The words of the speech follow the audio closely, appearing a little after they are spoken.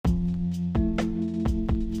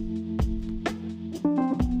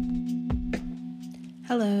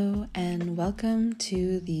Hello, and welcome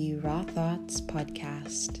to the Raw Thoughts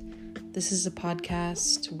podcast. This is a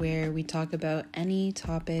podcast where we talk about any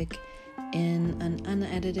topic in an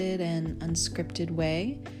unedited and unscripted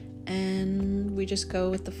way, and we just go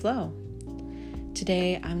with the flow.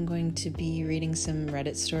 Today, I'm going to be reading some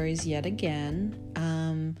Reddit stories yet again.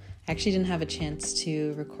 I actually didn't have a chance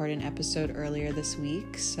to record an episode earlier this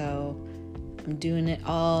week, so I'm doing it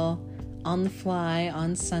all on the fly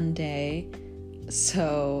on Sunday.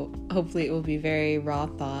 So hopefully it will be very raw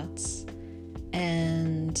thoughts.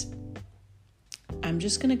 And I'm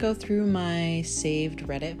just going to go through my saved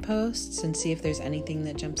Reddit posts and see if there's anything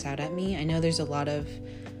that jumps out at me. I know there's a lot of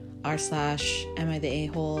r/am I the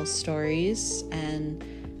a-hole stories, and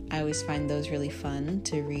I always find those really fun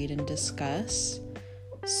to read and discuss.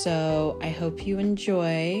 So I hope you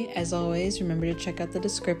enjoy. As always, remember to check out the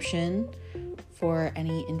description for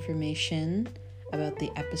any information about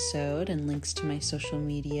the episode and links to my social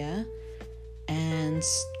media. And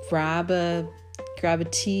grab a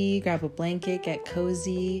tea, grab a blanket, get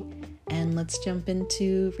cozy, and let's jump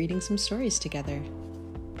into reading some stories together.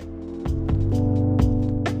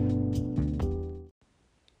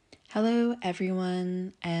 Hello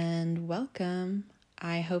everyone, and welcome.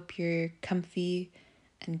 I hope you're comfy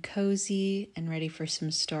and cozy and ready for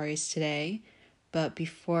some stories today. But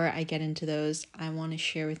before I get into those, I want to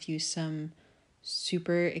share with you some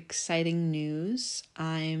super exciting news.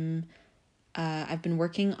 I've been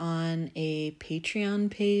working on a Patreon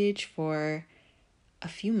page for a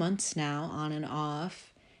few months now, on and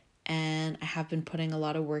off, and I have been putting a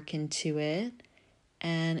lot of work into it,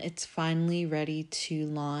 and it's finally ready to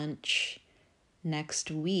launch next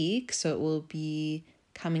week. So it will be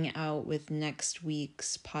coming out with next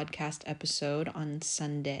week's podcast episode on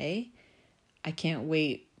Sunday. I can't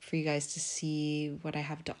wait for you guys to see what I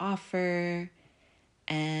have to offer.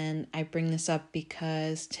 And I bring this up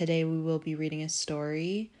because today we will be reading a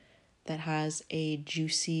story that has a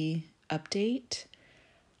juicy update.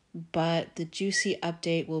 But the juicy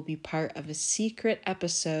update will be part of a secret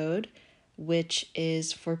episode, which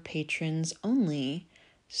is for patrons only.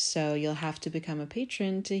 So you'll have to become a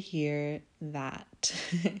patron to hear that.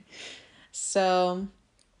 So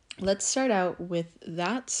let's start out with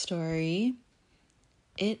that story.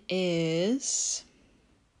 It is...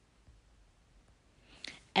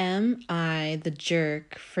 Am I the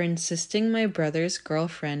jerk for insisting my brother's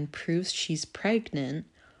girlfriend proves she's pregnant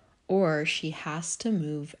or she has to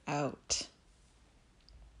move out?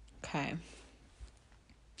 Okay.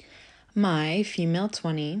 My female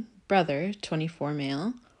 20, brother 24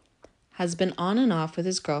 male, has been on and off with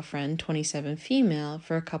his girlfriend 27 female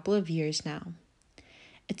for a couple of years now.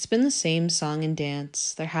 It's been the same song and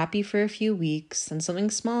dance. They're happy for a few weeks, then something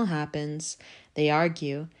small happens. They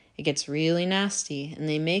argue. It gets really nasty, and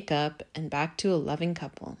they make up and back to a loving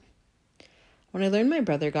couple. When I learned my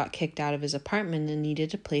brother got kicked out of his apartment and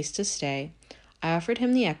needed a place to stay, I offered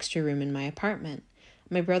him the extra room in my apartment.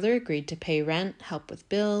 My brother agreed to pay rent, help with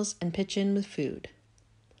bills, and pitch in with food.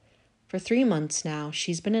 For 3 months now,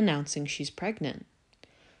 she's been announcing she's pregnant.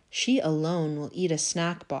 She alone will eat a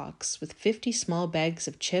snack box with 50 small bags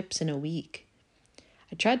of chips in a week.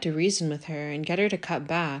 I tried to reason with her and get her to cut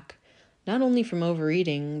back, not only from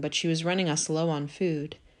overeating, but she was running us low on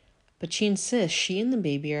food. But she insists she and the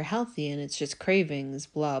baby are healthy and it's just cravings,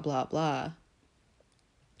 blah, blah, blah.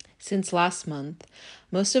 Since last month,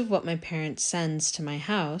 most of what my parents sends to my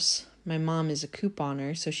house, my mom is a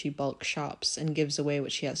couponer, so she bulk shops and gives away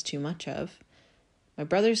what she has too much of. My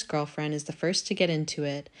brother's girlfriend is the first to get into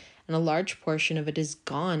it, and a large portion of it is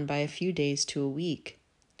gone by a few days to a week.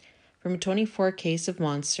 From a 24 case of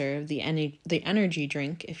Monster, the energy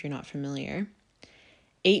drink, if you're not familiar,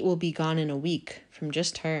 8 will be gone in a week from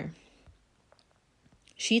just her.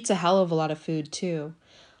 She eats a hell of a lot of food too,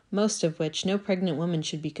 most of which no pregnant woman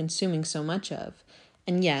should be consuming so much of.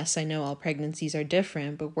 And yes, I know all pregnancies are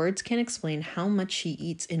different, but words can't explain how much she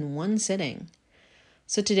eats in one sitting.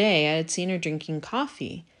 So today I had seen her drinking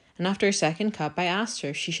coffee, and after a second cup I asked her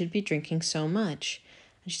if she should be drinking so much.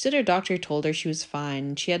 And she said her doctor told her she was fine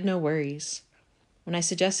and she had no worries. When I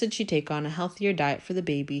suggested she take on a healthier diet for the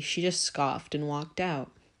baby, she just scoffed and walked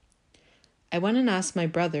out. I went and asked my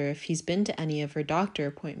brother if he's been to any of her doctor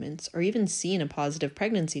appointments or even seen a positive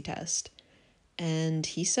pregnancy test, and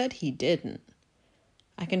he said he didn't.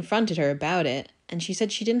 I confronted her about it, and she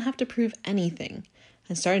said she didn't have to prove anything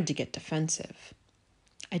and started to get defensive.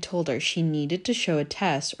 I told her she needed to show a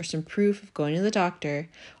test or some proof of going to the doctor,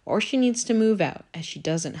 or she needs to move out, as she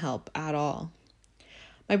doesn't help at all.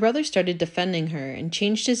 My brother started defending her and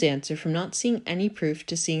changed his answer from not seeing any proof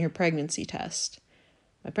to seeing her pregnancy test.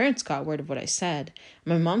 My parents got word of what I said.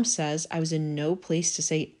 My mom says I was in no place to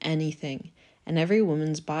say anything, and every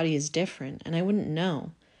woman's body is different, and I wouldn't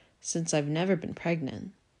know, since I've never been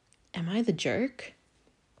pregnant. Am I the jerk?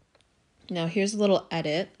 Now here's a little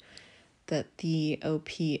edit that the OP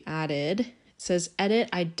added. It says, edit,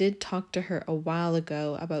 I did talk to her a while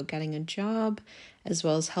ago about getting a job, as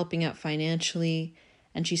well as helping out financially,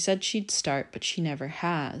 and she said she'd start, but she never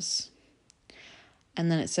has. And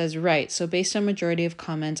then it says, right, so based on majority of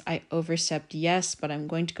comments, I overstepped yes, but I'm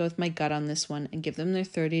going to go with my gut on this one and give them their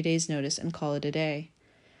 30 days notice and call it a day.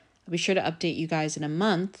 I'll be sure to update you guys in a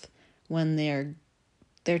month when they're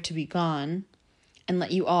to be gone and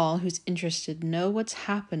let you all who's interested know what's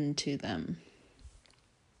happened to them.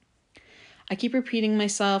 I keep repeating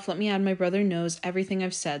myself, let me add my brother knows everything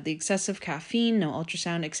I've said, the excessive caffeine, no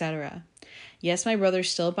ultrasound, etc. Yes, my brother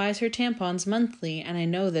still buys her tampons monthly, and I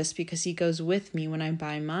know this because he goes with me when I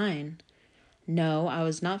buy mine. No, I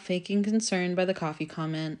was not faking concern by the coffee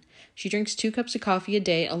comment. She drinks 2 cups of coffee a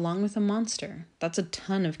day along with a Monster. That's a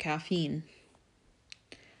ton of caffeine.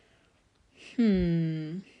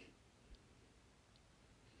 I'm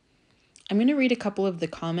going to read a couple of the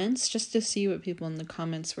comments just to see what people in the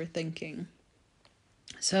comments were thinking.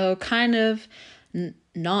 So kind of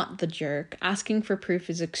not the jerk. Asking for proof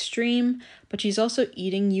is extreme, but she's also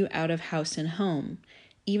eating you out of house and home.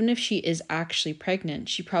 Even if she is actually pregnant,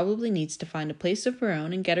 she probably needs to find a place of her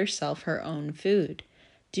own and get herself her own food.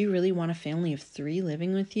 Do you really want a family of 3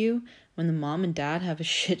 living with you when the mom and dad have a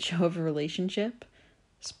shit show of a relationship?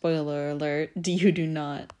 Spoiler alert, you do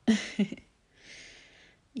not.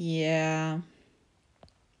 Yeah.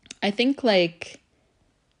 I think,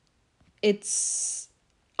 it's...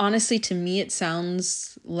 Honestly, to me, it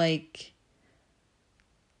sounds like...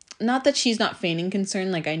 Not that she's not feigning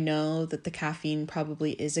concern. I know that the caffeine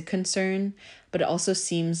probably is a concern. But it also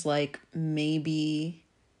seems like maybe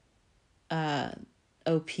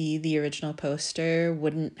OP, the original poster,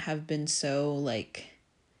 wouldn't have been so,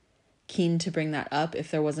 keen to bring that up if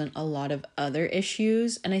there wasn't a lot of other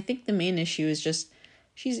issues. And I think the main issue is just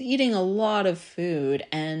she's eating a lot of food,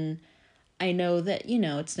 and I know that,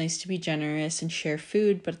 it's nice to be generous and share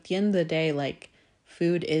food, but at the end of the day,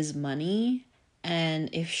 food is money, and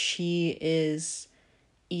if she is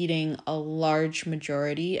eating a large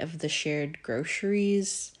majority of the shared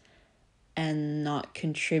groceries and not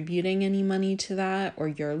contributing any money to that, or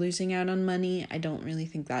you're losing out on money, I don't really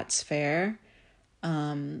think that's fair.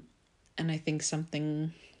 And I think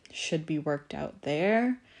something should be worked out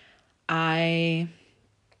there. I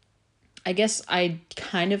guess I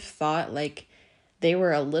kind of thought they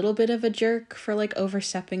were a little bit of a jerk for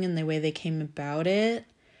overstepping in the way they came about it,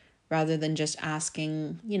 rather than just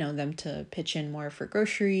asking, them to pitch in more for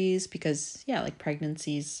groceries, because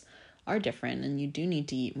pregnancies are different and you do need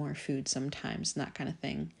to eat more food sometimes and that kind of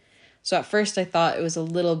thing. So at first I thought it was a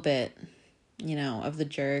little bit, of the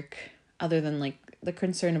jerk, other than the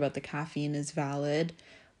concern about the caffeine is valid.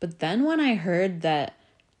 But then when I heard that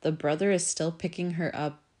the brother is still picking her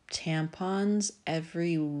up tampons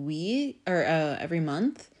every week or every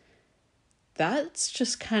month, that's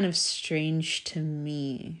just kind of strange to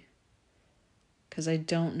me, because I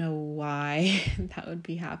don't know why that would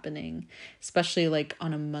be happening, especially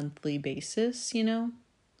on a monthly basis,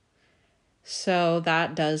 So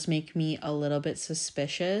that does make me a little bit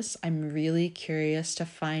suspicious. I'm really curious to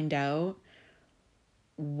find out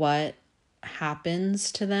what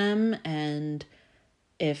happens to them, and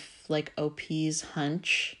if OP's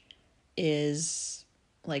hunch is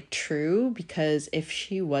true, because if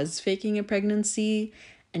she was faking a pregnancy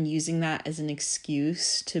and using that as an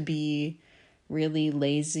excuse to be really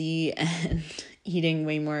lazy and eating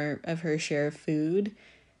way more of her share of food,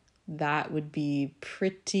 that would be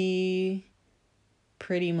pretty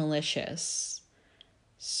malicious.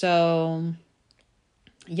 So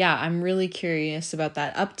yeah, I'm really curious about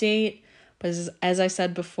that update. But as I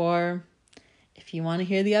said before, if you want to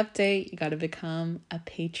hear the update, you got to become a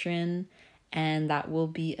patron, and that will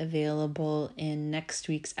be available in next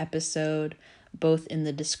week's episode, both in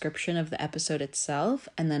the description of the episode itself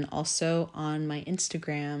and then also on my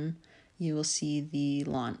Instagram. You will see the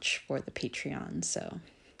launch for the Patreon. So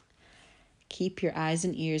keep your eyes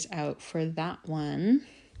and ears out for that one.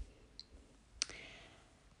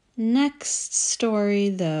 Next story,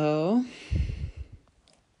 though.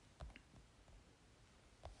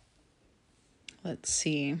 Let's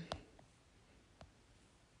see.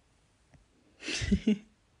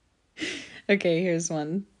 Okay, here's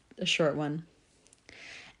one. A short one.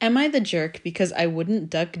 Am I the jerk because I wouldn't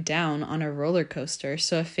duck down on a roller coaster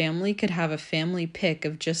so a family could have a family pic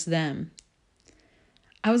of just them?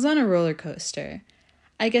 I was on a roller coaster.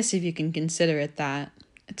 I guess if you can consider it that.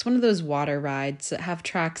 It's one of those water rides that have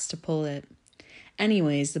tracks to pull it.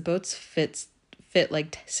 Anyways, the boats fit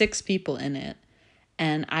like 6 people in it,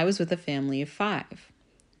 and I was with a family of 5.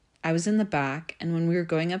 I was in the back, and when we were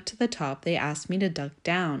going up to the top, they asked me to duck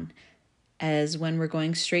down, as when we're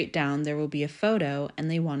going straight down, there will be a photo, and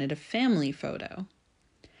they wanted a family photo.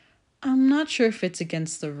 I'm not sure if it's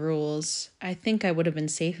against the rules. I think I would have been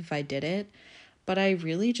safe if I did it, but I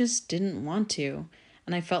really just didn't want to,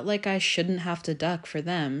 and I felt like I shouldn't have to duck for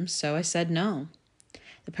them, so I said no.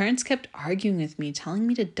 The parents kept arguing with me, telling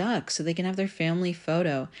me to duck so they can have their family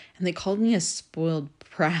photo, and they called me a spoiled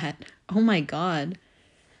brat. Oh my god.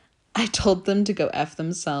 I told them to go F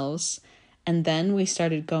themselves, and then we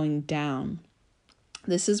started going down.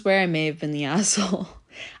 This is where I may have been the asshole.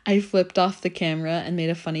 I flipped off the camera and made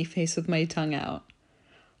a funny face with my tongue out.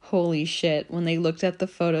 Holy shit, when they looked at the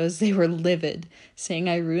photos, they were livid, saying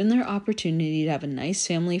I ruined their opportunity to have a nice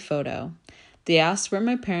family photo. They asked where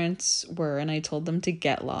my parents were, and I told them to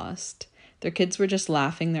get lost. Their kids were just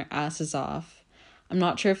laughing their asses off. I'm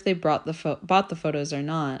not sure if they bought the photos or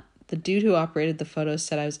not. The dude who operated the photos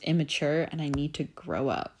said I was immature and I need to grow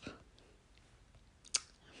up.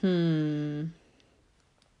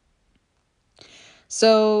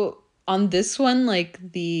 So on this one,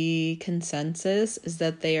 like, the consensus is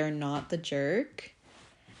that they are not the jerk.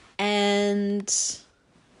 And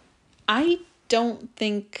I don't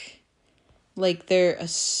think, like, they're a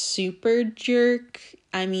super jerk.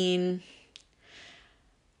 I mean,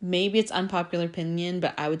 maybe it's unpopular opinion,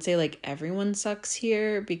 but I would say, like, everyone sucks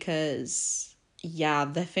here because, yeah,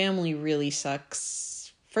 the family really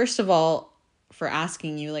sucks. First of all, for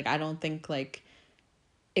asking you, like, I don't think, like,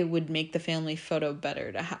 it would make the family photo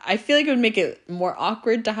better to I feel like it would make it more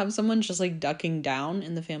awkward to have someone just, like, ducking down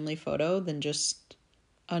in the family photo than just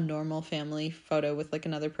a normal family photo with, like,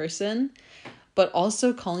 another person. But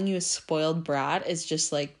also calling you a spoiled brat is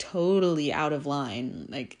just, like, totally out of line,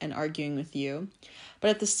 like, and arguing with you. But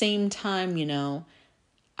at the same time, you know,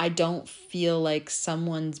 I don't feel like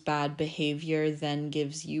someone's bad behavior then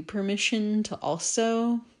gives you permission to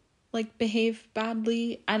also, like, behave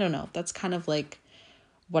badly. I don't know. That's kind of, like,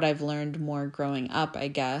 what I've learned more growing up, I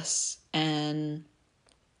guess. And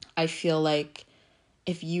I feel like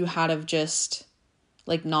if you had have just,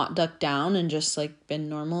 like, not ducked down and just, like, been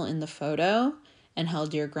normal in the photo and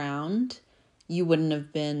held your ground, you wouldn't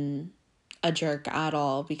have been a jerk at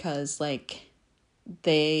all because, like,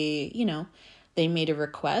 they, you know, they made a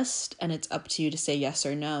request and it's up to you to say yes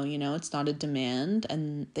or no, you know, it's not a demand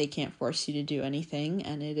and they can't force you to do anything,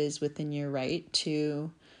 and it is within your right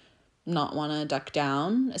to not want to duck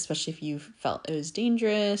down, especially if you felt it was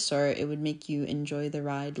dangerous or it would make you enjoy the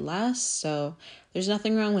ride less. So there's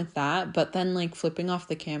nothing wrong with that. But then, like, flipping off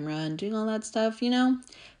the camera and doing all that stuff, you know,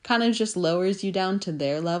 kind of just lowers you down to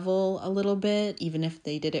their level a little bit. Even if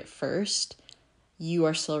they did it first, you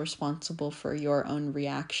are still responsible for your own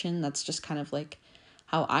reaction. That's just kind of, like,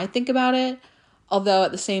 how I think about it. Although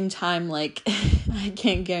at the same time, like, I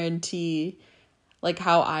can't guarantee, like,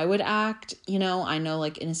 how I would act, you know. I know,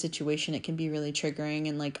 like, in a situation it can be really triggering,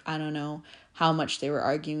 and, like, I don't know how much they were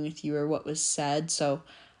arguing with you or what was said. So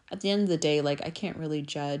at the end of the day, like, I can't really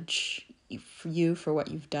judge you for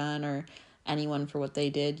what you've done or anyone for what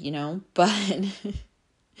they did, you know. But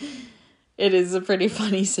it is a pretty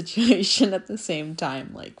funny situation at the same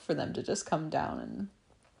time, like, for them to just come down and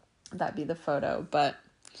that be the photo. But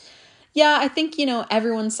yeah, I think, you know,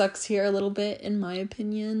 everyone sucks here a little bit, in my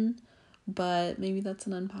opinion. But maybe that's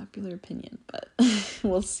an unpopular opinion, but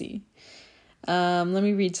we'll see. Let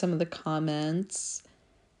me read some of the comments.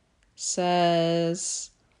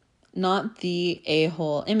 Says, not the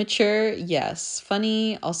a-hole. Immature, yes.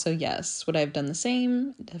 Funny, also yes. Would I have done the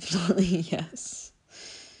same? Definitely yes.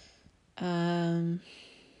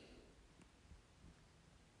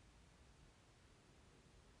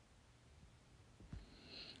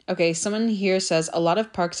 Okay, someone here says, a lot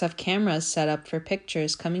of parks have cameras set up for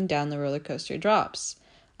pictures coming down the roller coaster drops.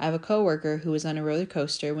 I have a coworker who was on a roller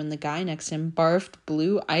coaster when the guy next to him barfed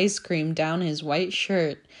blue ice cream down his white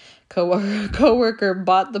shirt. Coworker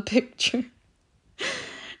bought the picture.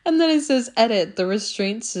 And then it says, edit, the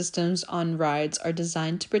restraint systems on rides are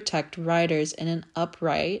designed to protect riders in an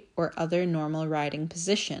upright or other normal riding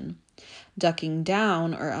position. Ducking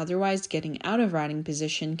down or otherwise getting out of riding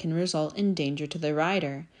position can result in danger to the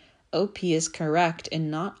rider. OP is correct in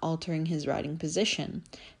not altering his riding position,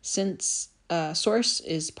 since source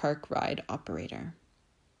is park ride operator.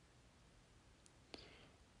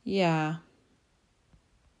 Yeah.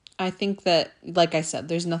 I think that, like I said,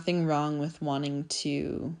 there's nothing wrong with wanting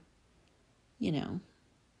to, you know,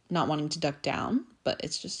 not wanting to duck down, but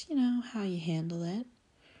it's just, you know, how you handle it.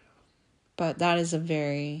 But that is a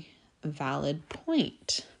very valid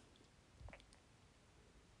point.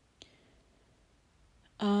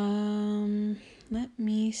 Let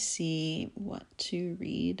me see what to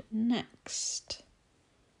read next.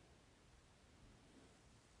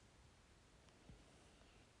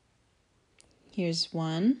 Here's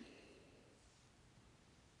one.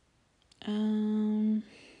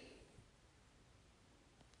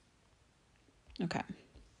 Okay.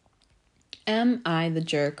 Am I the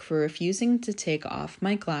jerk for refusing to take off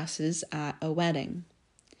my glasses at a wedding?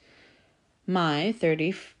 My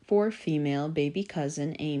 34 female baby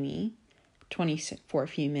cousin Amy, 24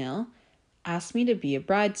 female, asked me to be a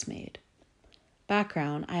bridesmaid.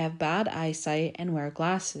 Background: I have bad eyesight and wear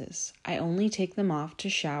glasses. I only take them off to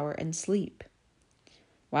shower and sleep.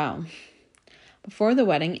 Wow. Before the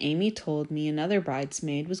wedding, Amy told me another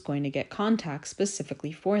bridesmaid was going to get contacts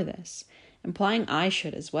specifically for this, implying I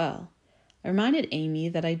should as well. I reminded Amy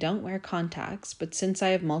that I don't wear contacts, but since I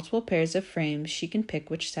have multiple pairs of frames, she can pick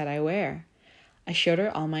which set I wear. I showed her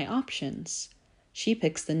all my options. She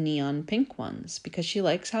picks the neon pink ones because she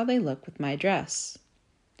likes how they look with my dress.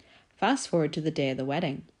 Fast forward to the day of the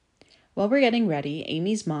wedding. While we're getting ready,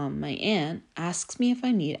 Amy's mom, my aunt, asks me if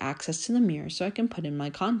I need access to the mirror so I can put in my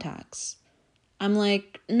contacts. I'm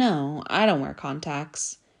like, no, I don't wear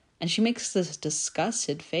contacts. And she makes this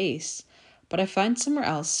disgusted face, but I find somewhere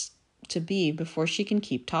else to be before she can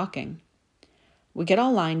keep talking. We get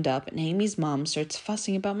all lined up and Amy's mom starts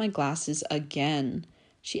fussing about my glasses again.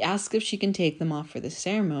 She asks if she can take them off for the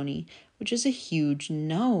ceremony, which is a huge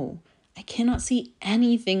no. I cannot see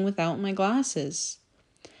anything without my glasses.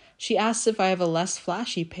 She asks if I have a less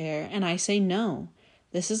flashy pair, and I say no.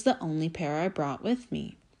 This is the only pair I brought with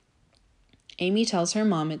me. Amy tells her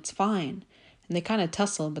mom it's fine, and they kind of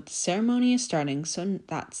tussle, but the ceremony is starting, so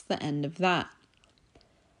that's the end of that.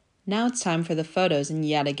 Now it's time for the photos, and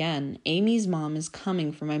yet again, Amy's mom is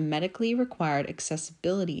coming for my medically required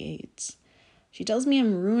accessibility aids. She tells me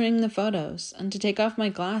I'm ruining the photos and to take off my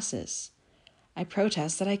glasses. I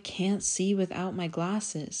protest that I can't see without my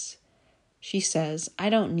glasses. She says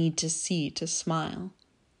I don't need to see to smile.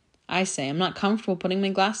 I say I'm not comfortable putting my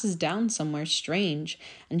glasses down somewhere strange,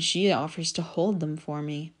 and she offers to hold them for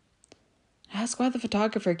me. I ask why the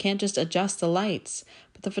photographer can't just adjust the lights,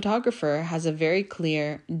 but the photographer has a very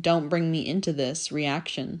clear, don't bring me into this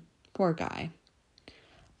reaction. Poor guy.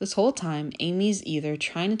 This whole time, Amy's either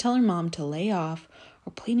trying to tell her mom to lay off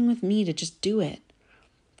or pleading with me to just do it.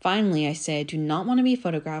 Finally, I say I do not want to be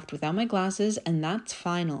photographed without my glasses, and that's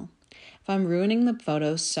final. If I'm ruining the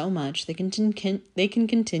photos so much, they can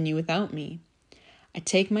continue without me. I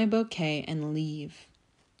take my bouquet and leave.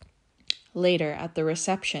 Later, at the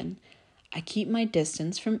reception, I keep my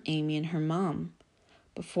distance from Amy and her mom.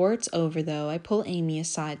 Before it's over, though, I pull Amy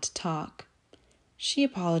aside to talk. She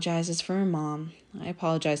apologizes for her mom. I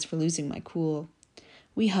apologize for losing my cool.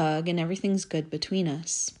 We hug, and everything's good between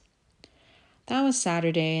us. That was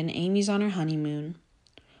Saturday, and Amy's on her honeymoon.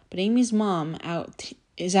 But Amy's mom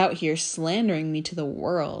is out here slandering me to the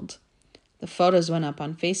world. The photos went up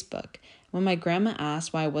on Facebook. When my grandma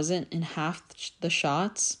asked why I wasn't in half the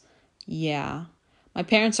shots, yeah, my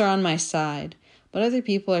parents are on my side, but other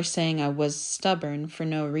people are saying I was stubborn for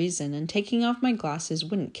no reason and taking off my glasses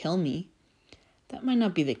wouldn't kill me. That might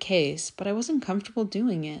not be the case, but I wasn't comfortable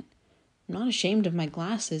doing it. I'm not ashamed of my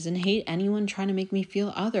glasses and hate anyone trying to make me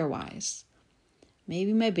feel otherwise.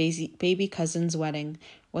 Maybe my baby cousin's wedding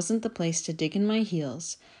wasn't the place to dig in my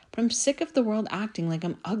heels, but I'm sick of the world acting like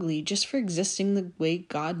I'm ugly just for existing the way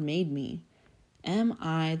God made me. Am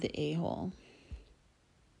I the a-hole?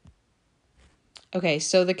 Okay,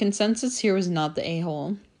 so the consensus here was not the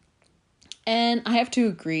a-hole. And I have to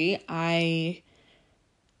agree. Again,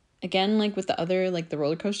 like with the other, like the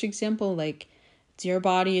roller coaster example, like it's your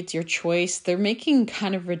body, it's your choice. They're making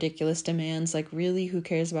kind of ridiculous demands. Like, really, who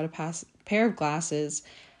cares about a pair of glasses?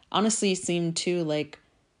 Honestly, it seemed too like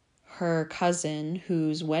her cousin,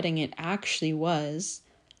 whose wedding it actually was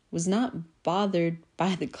not bothered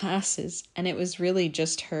by the glasses. And it was really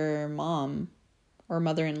just her mom or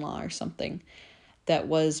mother-in-law or something that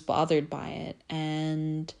was bothered by it.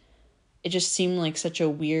 And it just seemed like such a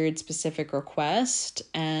weird, specific request.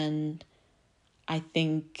 And I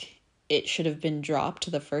think it should have been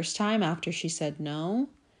dropped the first time after she said no.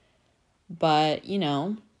 But,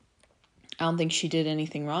 I don't think she did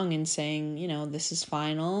anything wrong in saying, this is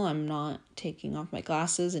final. I'm not taking off my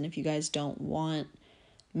glasses. And if you guys don't want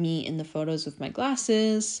me in the photos with my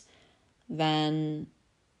glasses, then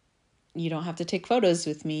you don't have to take photos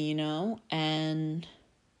with me, And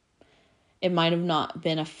it might have not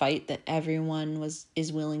been a fight that everyone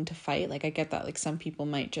is willing to fight. Like, I get that, like, some people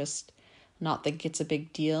might just not think it's a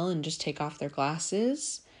big deal and just take off their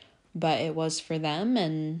glasses. But it was for them,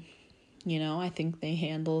 and, I think they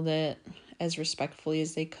handled it as respectfully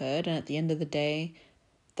as they could. And at the end of the day,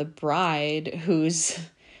 the bride, whose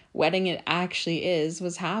wedding it actually is,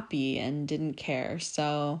 was happy and didn't care.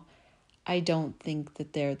 So I don't think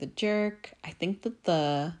that they're the jerk. I think that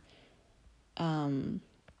the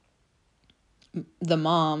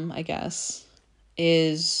mom, I guess,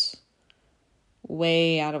 is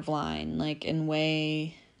way out of line, and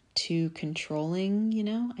way too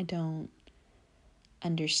controlling, I don't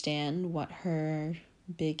understand what her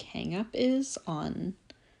big hang up is on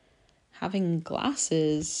having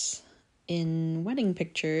glasses in wedding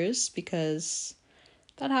pictures, because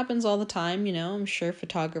that happens all the time, I'm sure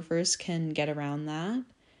photographers can get around that.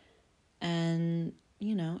 And,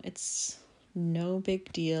 it's no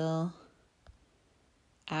big deal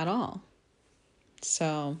at all.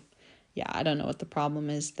 So, yeah, I don't know what the problem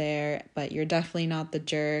is there, but you're definitely not the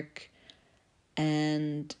jerk.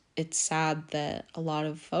 And it's sad that a lot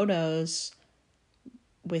of photos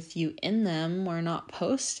with you in them were not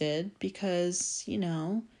posted because,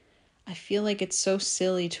 I feel like it's so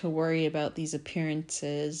silly to worry about these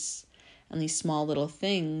appearances and these small little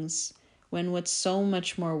things when what's so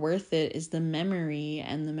much more worth it is the memory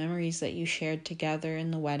and the memories that you shared together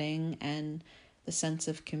in the wedding, and the sense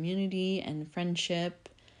of community and friendship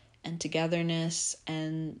and togetherness,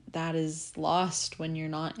 and that is lost when you're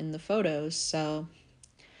not in the photos. So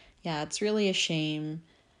yeah, it's really a shame.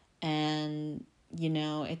 And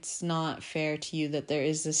it's not fair to you that there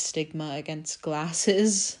is this stigma against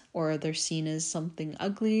glasses, or they're seen as something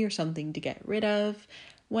ugly or something to get rid of,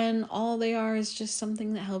 when all they are is just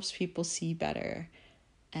something that helps people see better.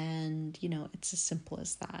 And, it's as simple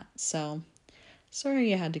as that. So,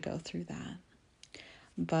 sorry you had to go through that.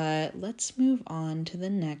 But let's move on to the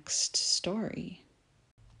next story.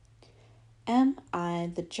 Am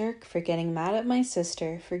I the jerk for getting mad at my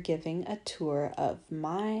sister for giving a tour of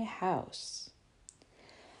my house?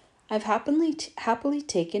 I've happily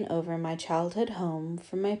taken over my childhood home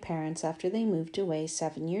from my parents after they moved away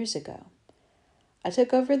 7 years ago. I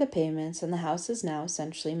took over the payments and the house is now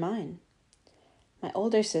essentially mine. My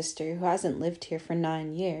older sister, who hasn't lived here for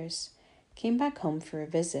 9 years, came back home for a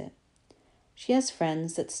visit. She has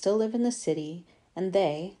friends that still live in the city, and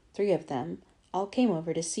they, 3 of them, all came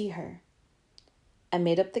over to see her. I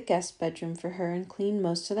made up the guest bedroom for her and cleaned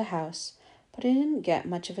most of the house, but I didn't get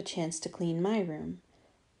much of a chance to clean my room.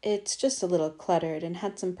 It's just a little cluttered and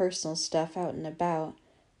had some personal stuff out and about,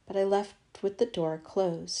 but I left with the door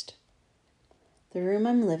closed. The room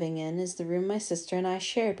I'm living in is the room my sister and I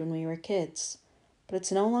shared when we were kids, but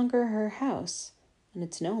it's no longer her house, and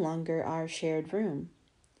it's no longer our shared room.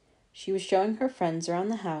 She was showing her friends around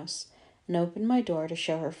the house and opened my door to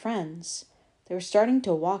show her friends. They were starting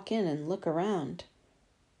to walk in and look around.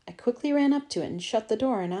 I quickly ran up to it and shut the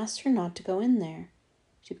door and asked her not to go in there.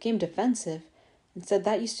 She became defensive and said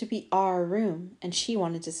that used to be our room and she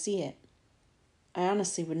wanted to see it. I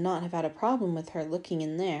honestly would not have had a problem with her looking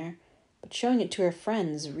in there, but showing it to her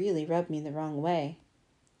friends really rubbed me the wrong way.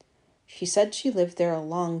 She said she lived there a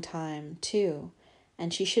long time, too,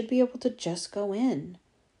 and she should be able to just go in.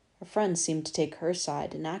 Her friends seemed to take her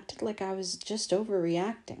side and acted like I was just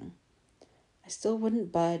overreacting. I still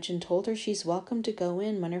wouldn't budge and told her she's welcome to go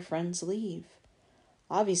in when her friends leave.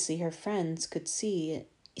 Obviously, her friends could see it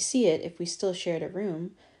if we still shared a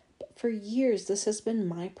room, but for years this has been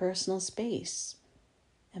my personal space.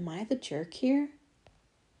 Am I the jerk here?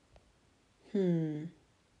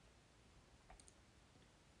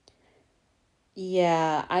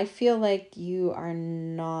 Yeah, I feel like you are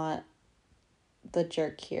not the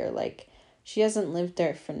jerk here. She hasn't lived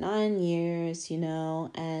there for 9 years,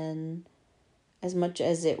 and as much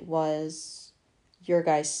as it was your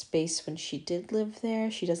guys' space when she did live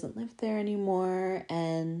there, she doesn't live there anymore,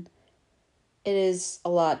 and it is a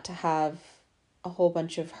lot to have a whole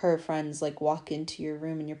bunch of her friends walk into your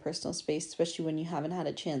room and your personal space, especially when you haven't had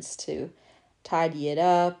a chance to tidy it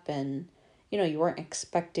up and you weren't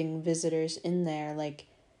expecting visitors in there.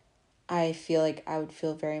 I feel like I would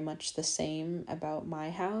feel very much the same about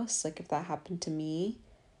my house, if that happened to me.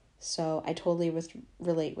 So I totally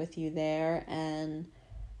relate with you there, and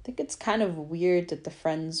I think it's kind of weird that the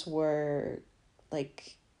friends were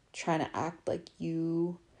trying to act like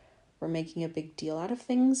you were making a big deal out of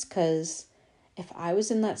things, because if I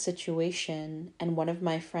was in that situation and one of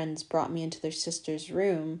my friends brought me into their sister's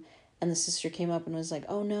room and the sister came up and was like,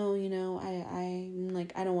 oh no,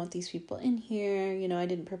 I don't want these people in here, I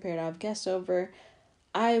didn't prepare to have guests over,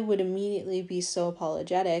 I would immediately be so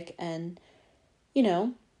apologetic and,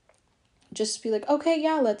 just be like, okay,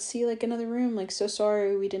 yeah, let's see like another room. Like, so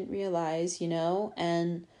sorry, we didn't realize,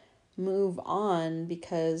 and move on,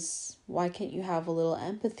 because why can't you have a little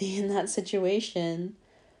empathy in that situation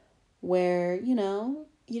where, you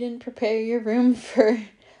didn't prepare your room for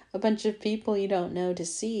a bunch of people you don't know to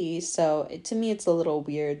see. So to me, it's a little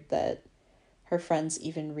weird that her friends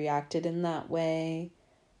even reacted in that way.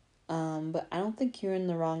 But I don't think you're in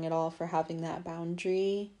the wrong at all for having that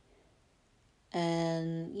boundary.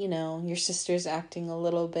 And, your sister's acting a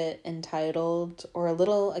little bit entitled, or a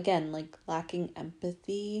little, again, like lacking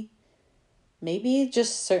empathy. Maybe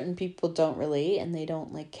just certain people don't relate and they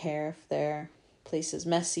don't like care if their place is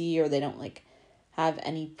messy, or they don't like have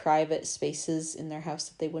any private spaces in their house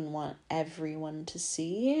that they wouldn't want everyone to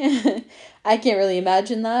see. I can't really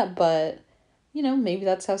imagine that, but maybe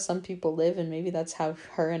that's how some people live, and maybe that's how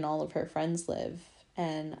her and all of her friends live.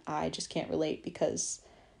 And I just can't relate, because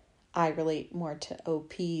I relate more to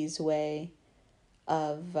OP's way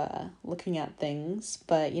of looking at things,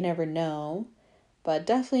 but you never know. But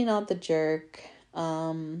definitely not the jerk.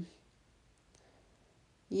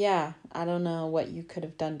 Yeah, I don't know what you could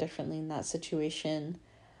have done differently in that situation.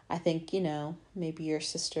 I think, maybe your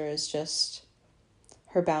sister is just,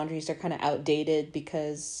 her boundaries are kind of outdated,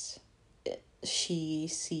 because she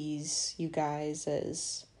sees you guys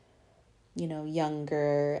as,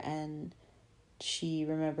 younger, and she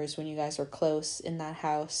remembers when you guys were close in that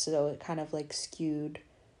house, so it kind of like skewed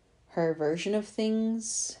her version of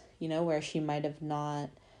things, where she might have not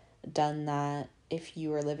done that if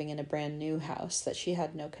you were living in a brand new house that she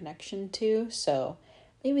had no connection to. So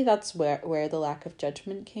maybe that's where the lack of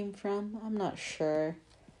judgment came from. I'm not sure.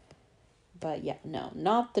 But yeah, no,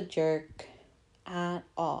 not the jerk at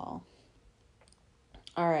all.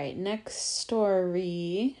 All right, next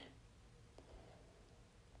story.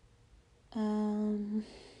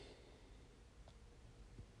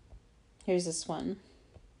 Here's this one.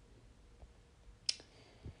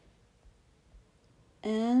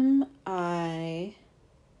 Am I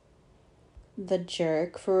the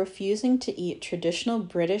jerk for refusing to eat traditional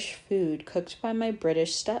British food cooked by my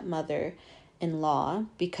British stepmother-in-law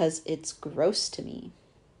because it's gross to me?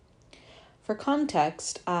 For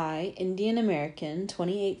context, I, Indian American,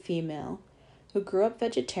 28 female, who grew up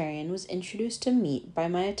vegetarian, was introduced to meat by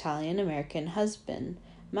my Italian American husband,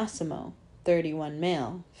 Massimo, 31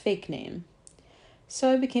 male, fake name.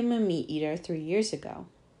 So I became a meat eater 3 years ago.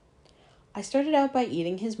 I started out by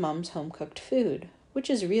eating his mom's home-cooked food, which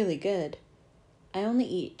is really good. I only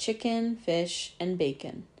eat chicken, fish, and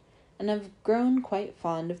bacon, and have grown quite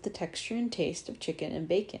fond of the texture and taste of chicken and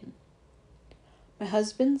bacon. My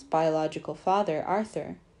husband's biological father,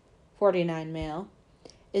 Arthur, 49 male,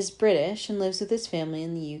 is British and lives with his family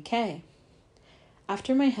in the UK.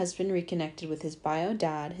 After my husband reconnected with his bio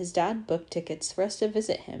dad, his dad booked tickets for us to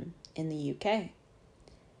visit him in the UK.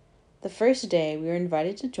 The first day, we were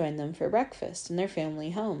invited to join them for breakfast in their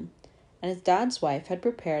family home, and his dad's wife had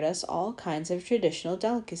prepared us all kinds of traditional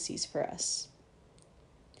delicacies for us.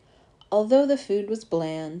 Although the food was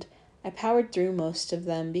bland, I powered through most of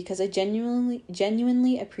them because I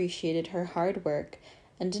genuinely appreciated her hard work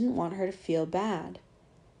and didn't want her to feel bad.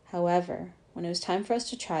 However, when it was time for us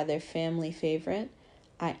to try their family favorite,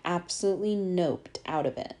 I absolutely noped out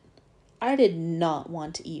of it. I did not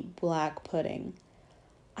want to eat black pudding.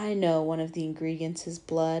 I know one of the ingredients is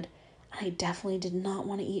blood, and I definitely did not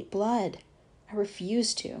want to eat blood. I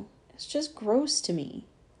refused to. It's just gross to me.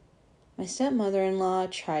 My stepmother-in-law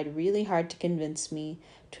tried really hard to convince me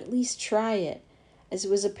to at least try it, as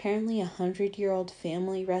it was apparently a 100-year-old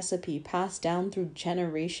family recipe passed down through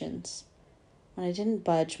generations. When I didn't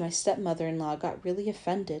budge, my stepmother-in-law got really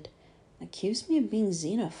offended and accused me of being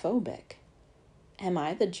xenophobic. Am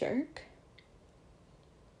I the jerk?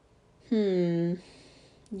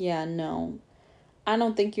 Yeah, no. I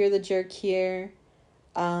don't think you're the jerk here.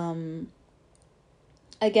 Again,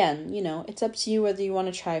 it's up to you whether you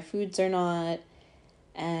want to try foods or not.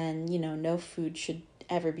 And, no food should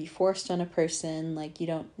ever be forced on a person. Like, you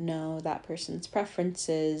don't know that person's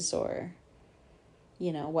preferences, or,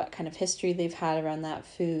 what kind of history they've had around that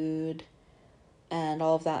food, and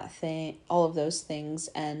all of those things.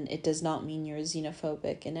 And it does not mean you're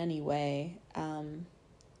xenophobic in any way.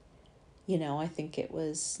 I think it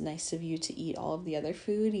was nice of you to eat all of the other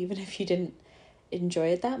food, even if you didn't enjoy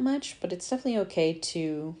it that much. But it's definitely okay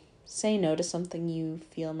to say no to something you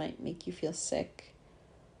feel might make you feel sick,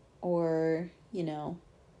 or,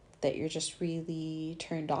 that you're just really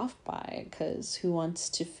turned off by, because who wants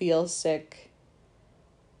to feel sick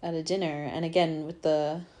at a dinner? And again, with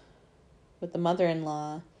the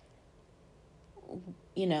mother-in-law,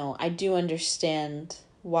 I do understand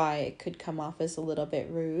why it could come off as a little bit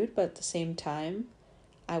rude, but at the same time,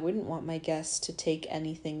 I wouldn't want my guests to take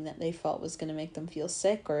anything that they felt was going to make them feel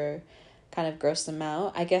sick or kind of gross them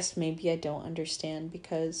out. I guess maybe I don't understand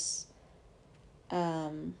because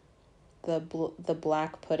the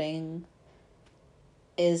black pudding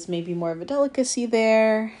is maybe more of a delicacy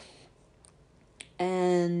there,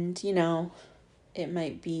 and it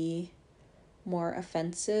might be more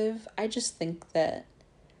offensive. I just think that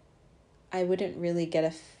I wouldn't really get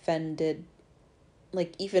offended,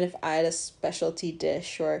 like even if I had a specialty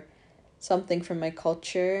dish or something from my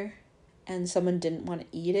culture and someone didn't want to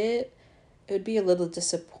eat it, it would be a little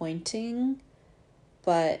disappointing,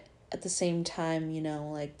 but at the same time,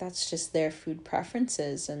 like that's just their food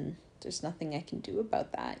preferences and there's nothing I can do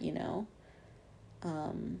about that.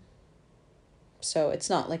 So it's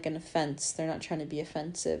not like an offense. They're not trying to be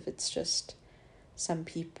offensive. It's just some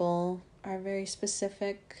people are very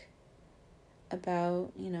specific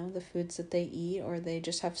about, the foods that they eat, or they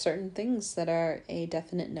just have certain things that are a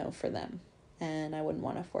definite no for them. And I wouldn't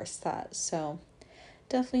want to force that. So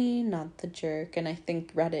definitely not the jerk. And I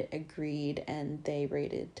think Reddit agreed and they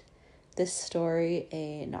rated this story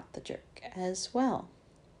a not the jerk as well.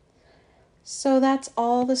 So that's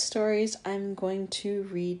all the stories I'm going to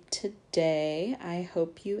read today. I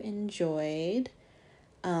hope you enjoyed.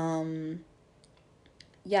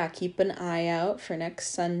 Keep an eye out for next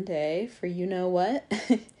Sunday for you know what.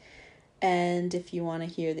 And if you want to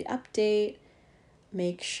hear the update,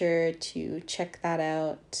 make sure to check that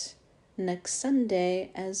out next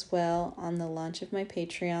Sunday as well on the launch of my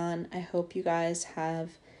Patreon. I hope you guys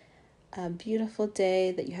have a beautiful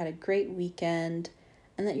day, that you had a great weekend,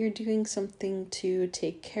 and that you're doing something to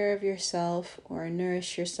take care of yourself or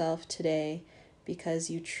nourish yourself today,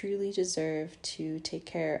 because you truly deserve to take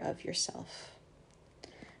care of yourself.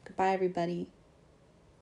 Goodbye, everybody.